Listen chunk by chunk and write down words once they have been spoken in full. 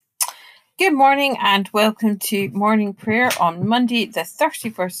Good morning and welcome to morning prayer on Monday, the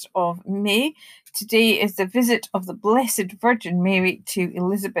 31st of May. Today is the visit of the Blessed Virgin Mary to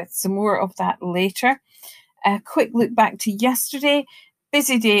Elizabeth. Some more of that later. A quick look back to yesterday.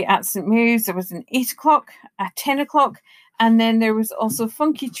 Busy day at St Mary's. There was an 8 o'clock, a 10 o'clock, and then there was also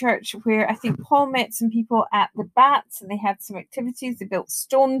Funky Church where I think Paul met some people at the Bats and they had some activities. They built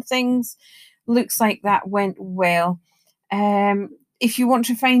stone things. Looks like that went well. If you want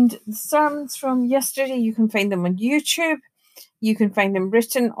to find the sermons from yesterday, you can find them on YouTube. You can find them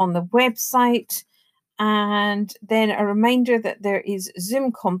written on the website. And then a reminder that there is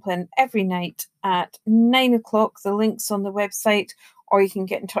Zoom Compline every night at 9 o'clock. The link's on the website, or you can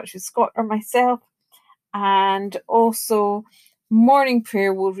get in touch with Scott or myself. And also, morning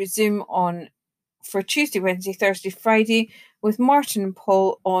prayer will resume for Tuesday, Wednesday, Thursday, Friday with Martin and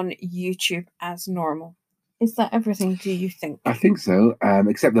Paul on YouTube as normal. Is that everything, do you think? I think so,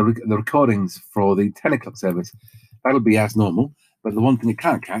 except the recordings for the 10 o'clock service. That'll be as normal. But the one thing you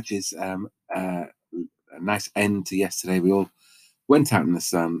can't catch is a nice end to yesterday. We all went out in the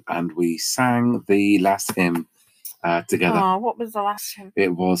sun and we sang the last hymn together. Oh, what was the last hymn? It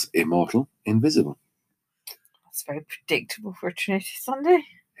was Immortal, Invisible. That's very predictable for Trinity Sunday.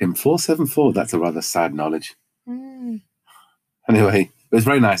 Hymn 474, that's a rather sad knowledge. Anyway, it was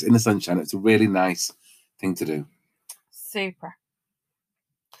very nice in the sunshine. It's a really nice thing to do. Super.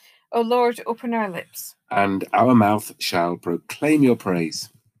 O Lord, open our lips, and our mouth shall proclaim your praise.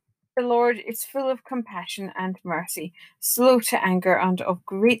 The Lord is full of compassion and mercy, slow to anger and of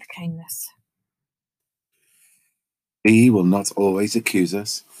great kindness. He will not always accuse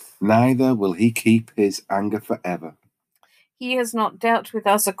us, neither will he keep his anger forever. He has not dealt with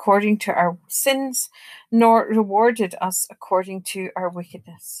us according to our sins, nor rewarded us according to our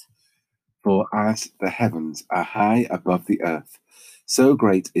wickedness. For as the heavens are high above the earth, so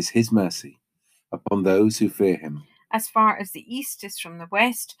great is his mercy upon those who fear him. As far as the east is from the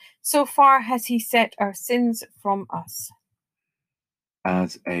west, so far has he set our sins from us.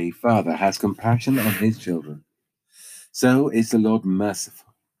 As a father has compassion on his children, so is the Lord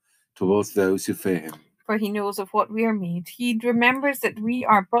merciful towards those who fear him. For he knows of what we are made. He remembers that we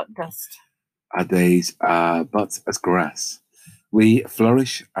are but dust. Our days are but as grass. We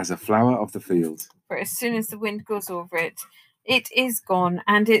flourish as a flower of the field. For as soon as the wind goes over it, it is gone,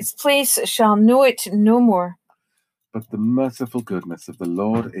 and its place shall know it no more. But the merciful goodness of the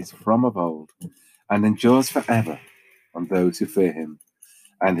Lord is from of old, and endures forever on those who fear him,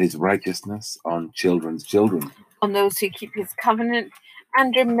 and his righteousness on children's children. On those who keep his covenant,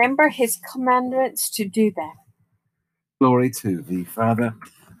 and remember his commandments to do them. Glory to the Father,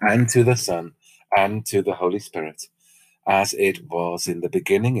 and to the Son, and to the Holy Spirit, as it was in the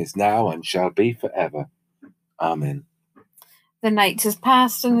beginning, is now, and shall be forever. Amen. The night has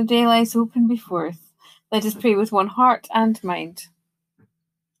passed, and the day lies open before us. Let us pray with one heart and mind.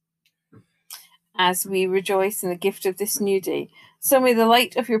 As we rejoice in the gift of this new day, so may the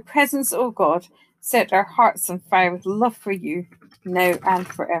light of your presence, O God, set our hearts on fire with love for you, now and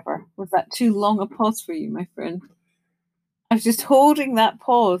forever. Was that too long a pause for you, my friend? I was just holding that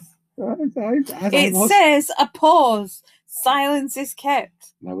pause. It says a pause. Silence is kept.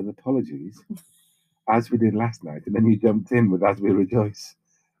 Now, with apologies, as we did last night, and then you jumped in with as we rejoice.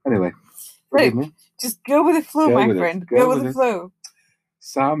 Anyway, forgive me. Just go with the flow, my friend. Go with the flow.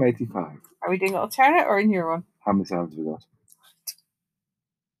 Psalm 85. Are we doing alternate or in your one? How many psalms have we got?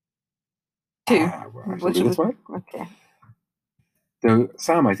 2. Which this way? Okay. So,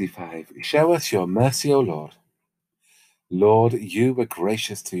 Psalm 85. Show us your mercy, O Lord. Lord, you were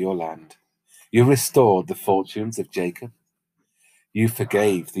gracious to your land. You restored the fortunes of Jacob. You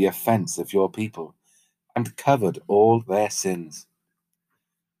forgave the offense of your people and covered all their sins.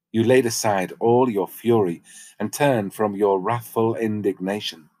 You laid aside all your fury and turned from your wrathful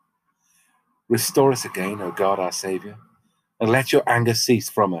indignation. Restore us again, O God, our Saviour, and let your anger cease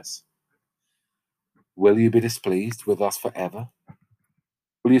from us. Will you be displeased with us forever?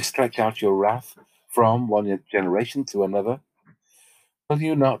 Will you stretch out your wrath from one generation to another? Will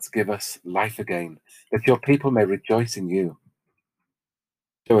you not give us life again, that your people may rejoice in you?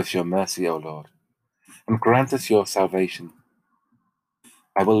 Show us your mercy, O Lord, and grant us your salvation.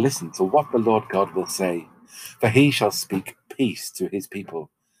 I will listen to what the Lord God will say, for he shall speak peace to his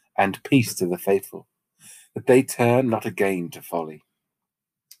people, and peace to the faithful, that they turn not again to folly.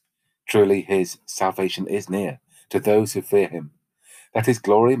 Truly his salvation is near to those who fear him, that his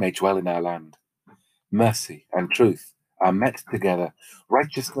glory may dwell in our land. Mercy and truth are met together,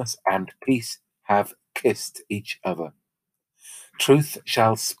 righteousness and peace have kissed each other. Truth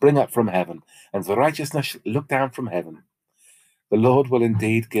shall spring up from heaven, and righteousness look down from heaven. The Lord will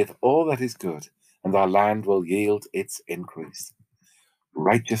indeed give all that is good, and our land will yield its increase.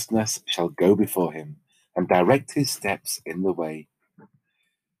 Righteousness shall go before him, and direct his steps in the way.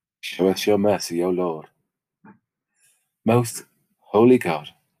 Show us your mercy, O Lord. Most holy God,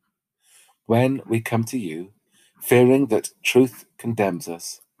 when we come to you, fearing that truth condemns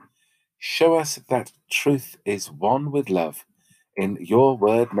us, show us that truth is one with love in your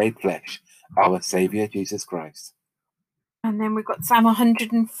word made flesh, our Saviour Jesus Christ. And then we've got Psalm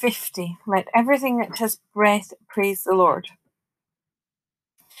 150. Let everything that has breath praise the Lord.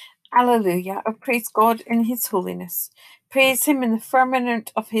 Alleluia. Oh, praise God in his holiness. Praise him in the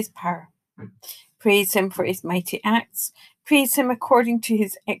firmament of his power. Praise him for his mighty acts. Praise him according to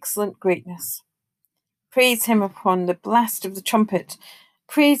his excellent greatness. Praise him upon the blast of the trumpet.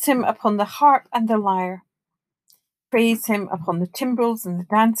 Praise him upon the harp and the lyre. Praise him upon the timbrels and the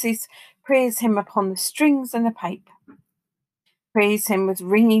dances. Praise him upon the strings and the pipe. Praise him with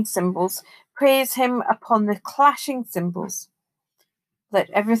ringing cymbals. Praise him upon the clashing cymbals. Let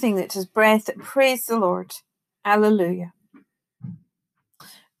everything that has breath praise the Lord. Alleluia.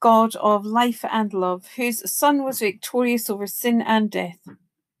 God of life and love, whose Son was victorious over sin and death,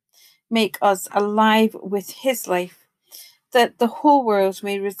 make us alive with his life, that the whole world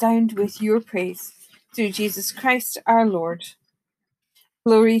may resound with your praise, through Jesus Christ our Lord.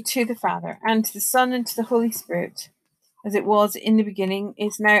 Glory to the Father, and to the Son, and to the Holy Spirit, as it was in the beginning,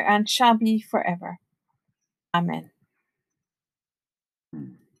 is now, and shall be forever. Amen.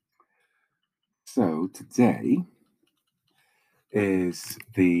 So today is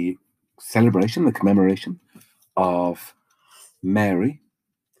the celebration, the commemoration of Mary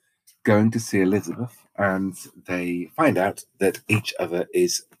going to see Elizabeth, and they find out that each other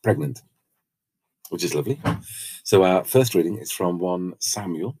is pregnant, which is lovely. So our first reading is from 1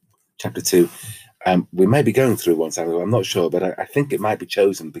 Samuel chapter 2. We may be going through 1 Samuel, I'm not sure, but I think it might be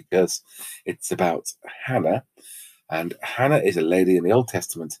chosen because it's about Hannah, and Hannah is a lady in the Old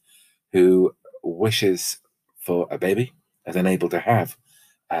Testament who wishes for a baby, is unable to have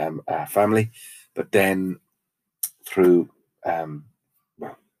a family, but then through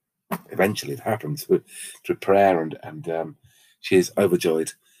eventually it happens through prayer and she is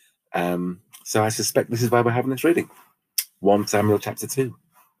overjoyed. So I suspect this is why we're having this reading. 1 Samuel chapter 2.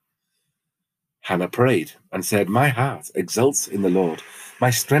 Hannah prayed and said, "My heart exults in the Lord.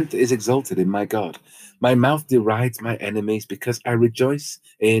 My strength is exalted in my God. My mouth derides my enemies because I rejoice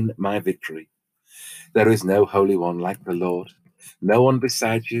in my victory. There is no holy one like the Lord, no one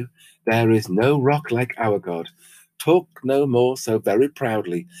beside you. There is no rock like our God. Talk no more so very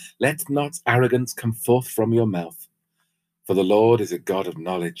proudly. Let not arrogance come forth from your mouth. For the Lord is a God of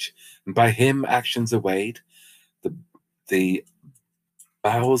knowledge, and by him actions are weighed. The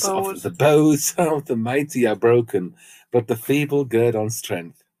bows of the bows of the mighty are broken, but the feeble gird on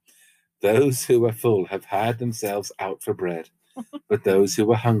strength. Those who are full have hired themselves out for bread, but those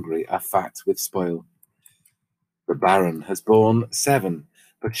who are hungry are fat with spoil. The barren has borne 7,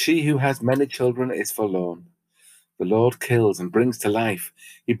 but she who has many children is forlorn. The Lord kills and brings to life.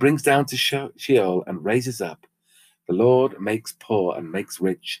 He brings down to Sheol and raises up. The Lord makes poor and makes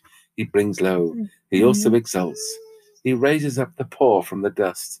rich. He brings low. He also exalts. He raises up the poor from the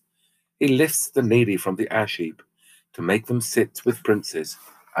dust. He lifts the needy from the ash heap to make them sit with princes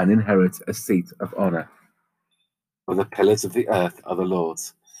and inherit a seat of honor. For the pillars of the earth are the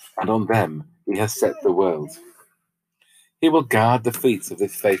Lord's, and on them he has set the world. He will guard the feet of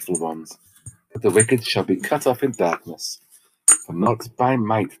his faithful ones, but the wicked shall be cut off in darkness, for not by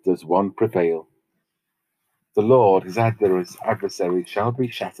might does one prevail. The Lord, his adversary, shall be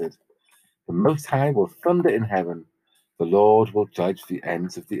shattered. The Most High will thunder in heaven. The Lord will judge the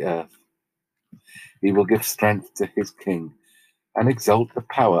ends of the earth. He will give strength to his king and exalt the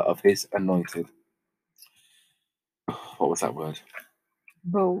power of his anointed. What was that word?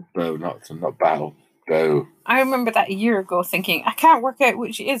 Bow. Bow, not bow. Bow. I remember that a year ago thinking, I can't work out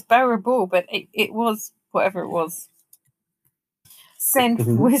which is bow or bow, but it was whatever it was.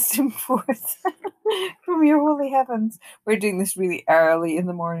 Send wisdom forth from your holy heavens. We're doing this really early in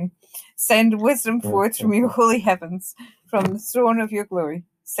the morning. Send wisdom forth from your holy heavens, from the throne of your glory.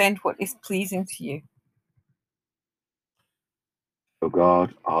 Send what is pleasing to you. O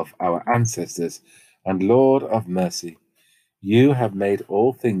God of our ancestors and Lord of mercy, you have made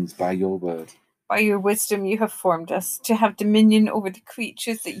all things by your word. By your wisdom you have formed us, to have dominion over the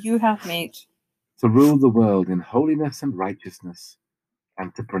creatures that you have made. To rule the world in holiness and righteousness,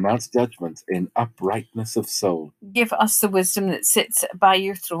 and to pronounce judgment in uprightness of soul. Give us the wisdom that sits by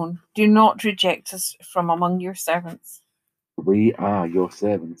your throne. Do not reject us from among your servants. We are your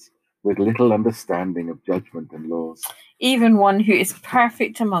servants. with little understanding of judgment and laws. Even one who is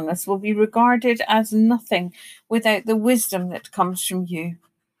perfect among us will be regarded as nothing without the wisdom that comes from you.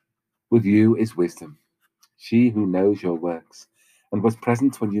 With you is wisdom, she who knows your works and was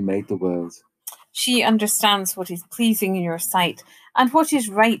present when you made the world. She understands what is pleasing in your sight and what is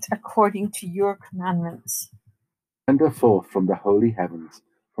right according to your commandments. Send her forth from the holy heavens,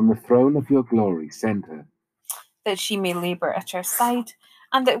 from the throne of your glory, send her. That she may labor at our side,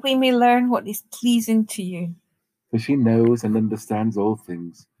 and that we may learn what is pleasing to you. For she knows and understands all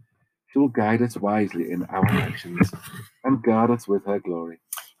things. She will guide us wisely in our actions and guard us with her glory.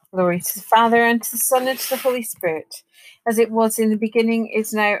 Glory to the Father, and to the Son, and to the Holy Spirit, as it was in the beginning,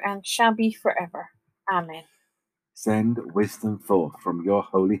 is now, and shall be forever. Amen. Send wisdom forth from your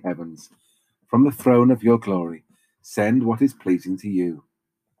holy heavens, from the throne of your glory. Send what is pleasing to you.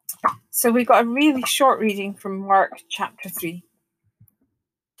 So we got a really short reading from Mark chapter 3.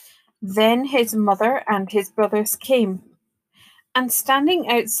 Then his mother and his brothers came, and standing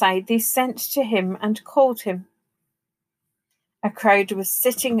outside they sent to him and called him. A crowd was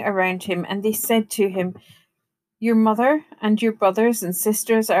sitting around him, and they said to him, "Your mother and your brothers and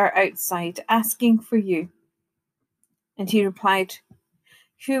sisters are outside asking for you." And he replied,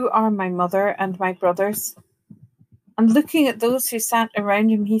 "Who are my mother and my brothers?" And looking at those who sat around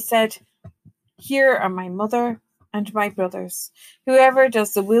him, he said, "Here are my mother and my brothers. Whoever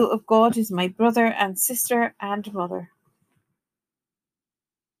does the will of God is my brother and sister and mother."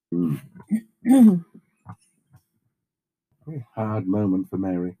 Very hard moment for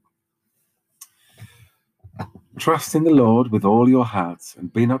Mary. Trust in the Lord with all your heart,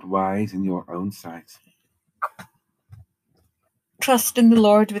 and be not wise in your own sight. Trust in the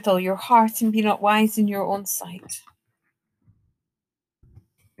Lord with all your heart, and be not wise in your own sight.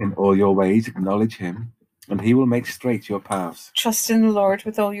 In all your ways acknowledge him, and he will make straight your paths. Trust in the Lord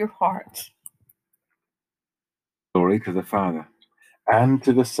with all your heart. Glory to the Father, and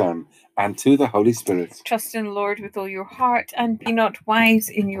to the Son, and to the Holy Spirit. Trust in the Lord with all your heart, and be not wise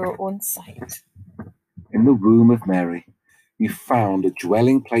in your own sight. In the womb of Mary, you found a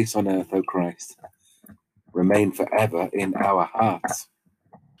dwelling place on earth, O Christ. Remain forever in our hearts.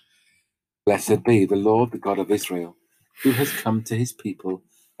 Blessed be the Lord, the God of Israel, who has come to his people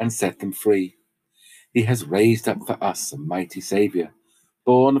and set them free. He has raised up for us a mighty Saviour,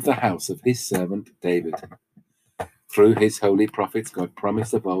 born of the house of his servant David. Through his holy prophets, God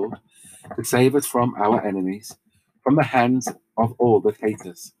promised of old to save us from our enemies, from the hands of all that hate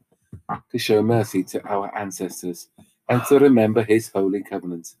us, to show mercy to our ancestors, and to remember his holy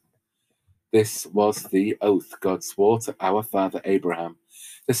covenant. This was the oath God swore to our father Abraham,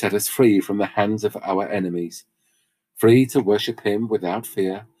 to set us free from the hands of our enemies, free to worship him without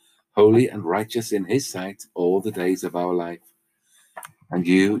fear, holy and righteous in his sight all the days of our life. And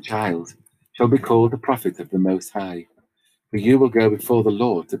you, child, shall be called the prophet of the Most High, for you will go before the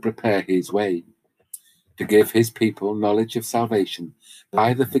Lord to prepare his way, to give his people knowledge of salvation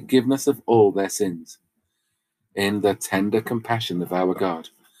by the forgiveness of all their sins. In the tender compassion of our God,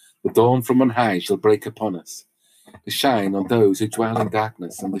 the dawn from on high shall break upon us, to shine on those who dwell in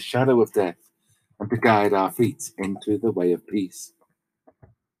darkness and the shadow of death, and to guide our feet into the way of peace.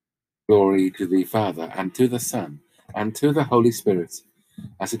 Glory to the Father, and to the Son, and to the Holy Spirit,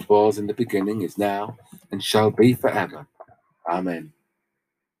 as it was in the beginning, is now, and shall be forever. Amen.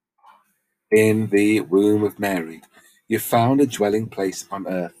 In the womb of Mary, you found a dwelling place on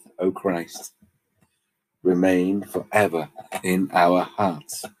earth, O Christ. Remain forever in our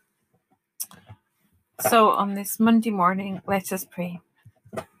hearts. So on this Monday morning, let us pray.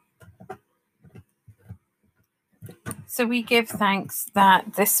 So we give thanks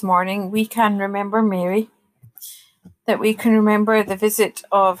that this morning we can remember Mary, that we can remember the visit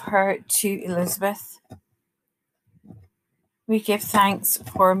of her to Elizabeth. We give thanks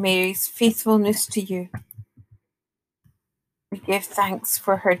for Mary's faithfulness to you. We give thanks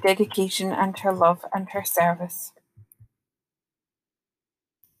for her dedication and her love and her service.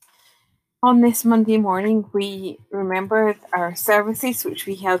 On this Monday morning, we remember our services which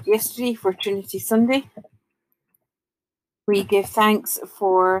we held yesterday for Trinity Sunday. We give thanks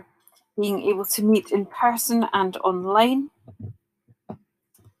for being able to meet in person and online.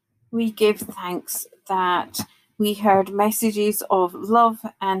 We give thanks that we heard messages of love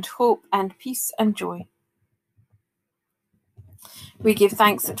and hope and peace and joy. We give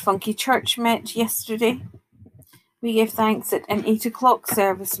thanks that Funky Church met yesterday. We give thanks that an 8 o'clock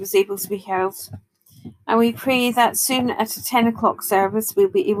service was able to be held. And we pray that soon at a 10 o'clock service we'll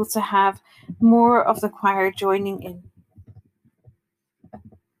be able to have more of the choir joining in.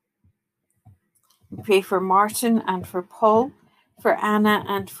 We pray for Martin and for Paul, for Anna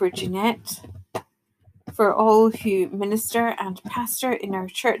and for Jeanette, for all who minister and pastor in our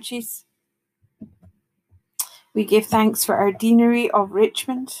churches. We give thanks for our Deanery of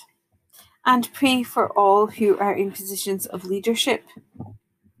Richmond and pray for all who are in positions of leadership.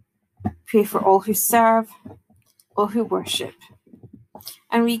 Pray for all who serve, all who worship.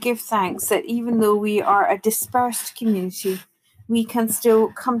 And we give thanks that even though we are a dispersed community, we can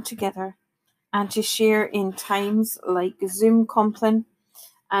still come together and to share in times like Zoom Compline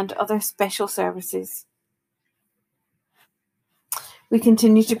and other special services. We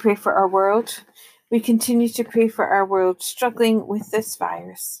continue to pray for our world. We continue to pray for our world struggling with this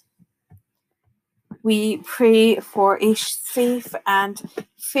virus. We pray for a safe and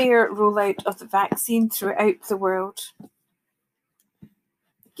fair rollout of the vaccine throughout the world,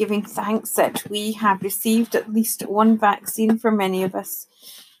 giving thanks that we have received at least one vaccine for many of us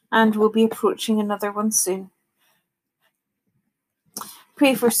and will be approaching another one soon.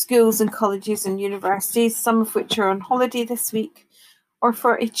 Pray for schools and colleges and universities, some of which are on holiday this week, or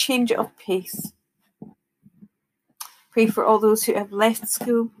for a change of pace. Pray for all those who have left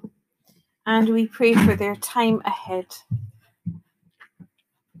school, and we pray for their time ahead.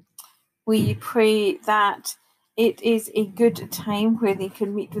 We pray that it is a good time where they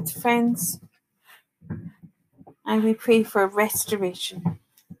can meet with friends, and we pray for restoration.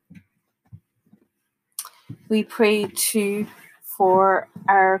 We pray too for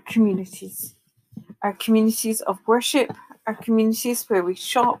our communities of worship, our communities where we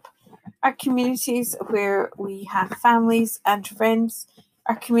shop, our communities where we have families and friends,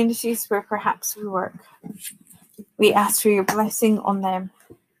 our communities where perhaps we work. We ask for your blessing on them.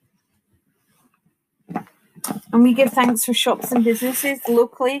 And we give thanks for shops and businesses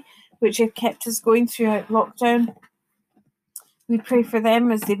locally which have kept us going throughout lockdown. We pray for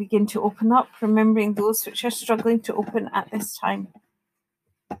them as they begin to open up, remembering those which are struggling to open at this time.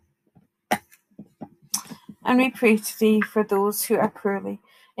 And we pray today for those who are poorly,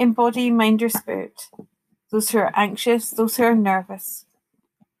 in body, mind, or spirit, those who are anxious, those who are nervous.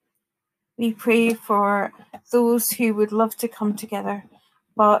 We pray for those who would love to come together,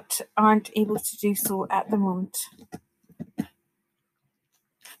 but aren't able to do so at the moment.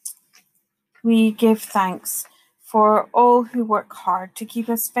 We give thanks for all who work hard to keep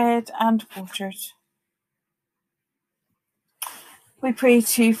us fed and watered. We pray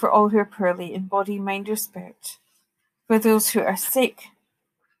too for all who are poorly in body, mind, or spirit, for those who are sick,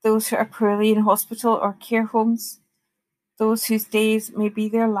 those who are poorly in hospital or care homes, those whose days may be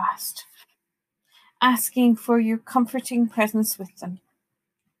their last, asking for your comforting presence with them.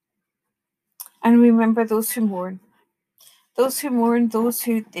 And remember those who mourn, those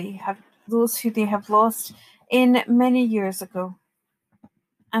who they have lost in many years ago,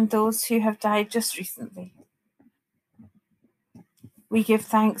 and those who have died just recently. We give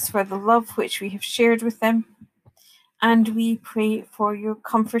thanks for the love which we have shared with them, and we pray for your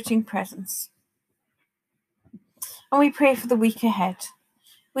comforting presence. And we pray for the week ahead.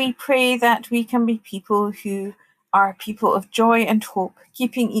 We pray that we can be people who are people of joy and hope,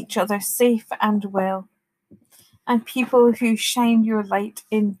 keeping each other safe and well, and people who shine your light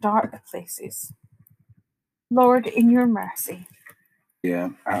in dark places. Lord, in your mercy. Yeah,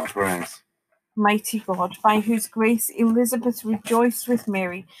 our prayers. Mighty God, by whose grace Elizabeth rejoiced with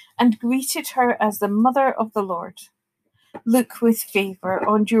Mary and greeted her as the mother of the Lord, look with favour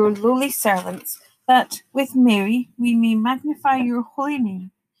on your lowly servants, that with Mary we may magnify your holy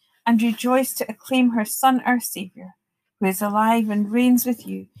name and rejoice to acclaim her Son, our Saviour, who is alive and reigns with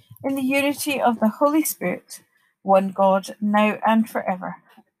you in the unity of the Holy Spirit, one God, now and forever.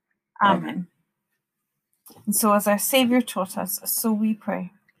 Amen. And so as our Saviour taught us, so we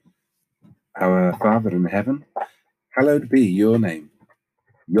pray. Our Father in heaven, hallowed be your name.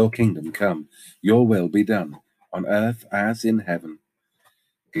 Your kingdom come, your will be done, on earth as in heaven.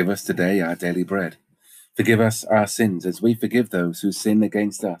 Give us today our daily bread. Forgive us our sins as we forgive those who sin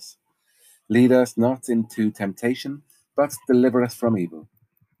against us. Lead us not into temptation, but deliver us from evil.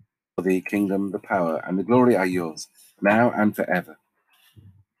 For the kingdom, the power, and the glory are yours, now and forever.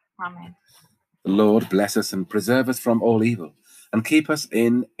 Amen. The Lord bless us and preserve us from all evil, and keep us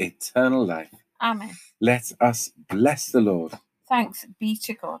in eternal life. Amen. Let us bless the Lord. Thanks be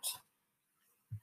to God.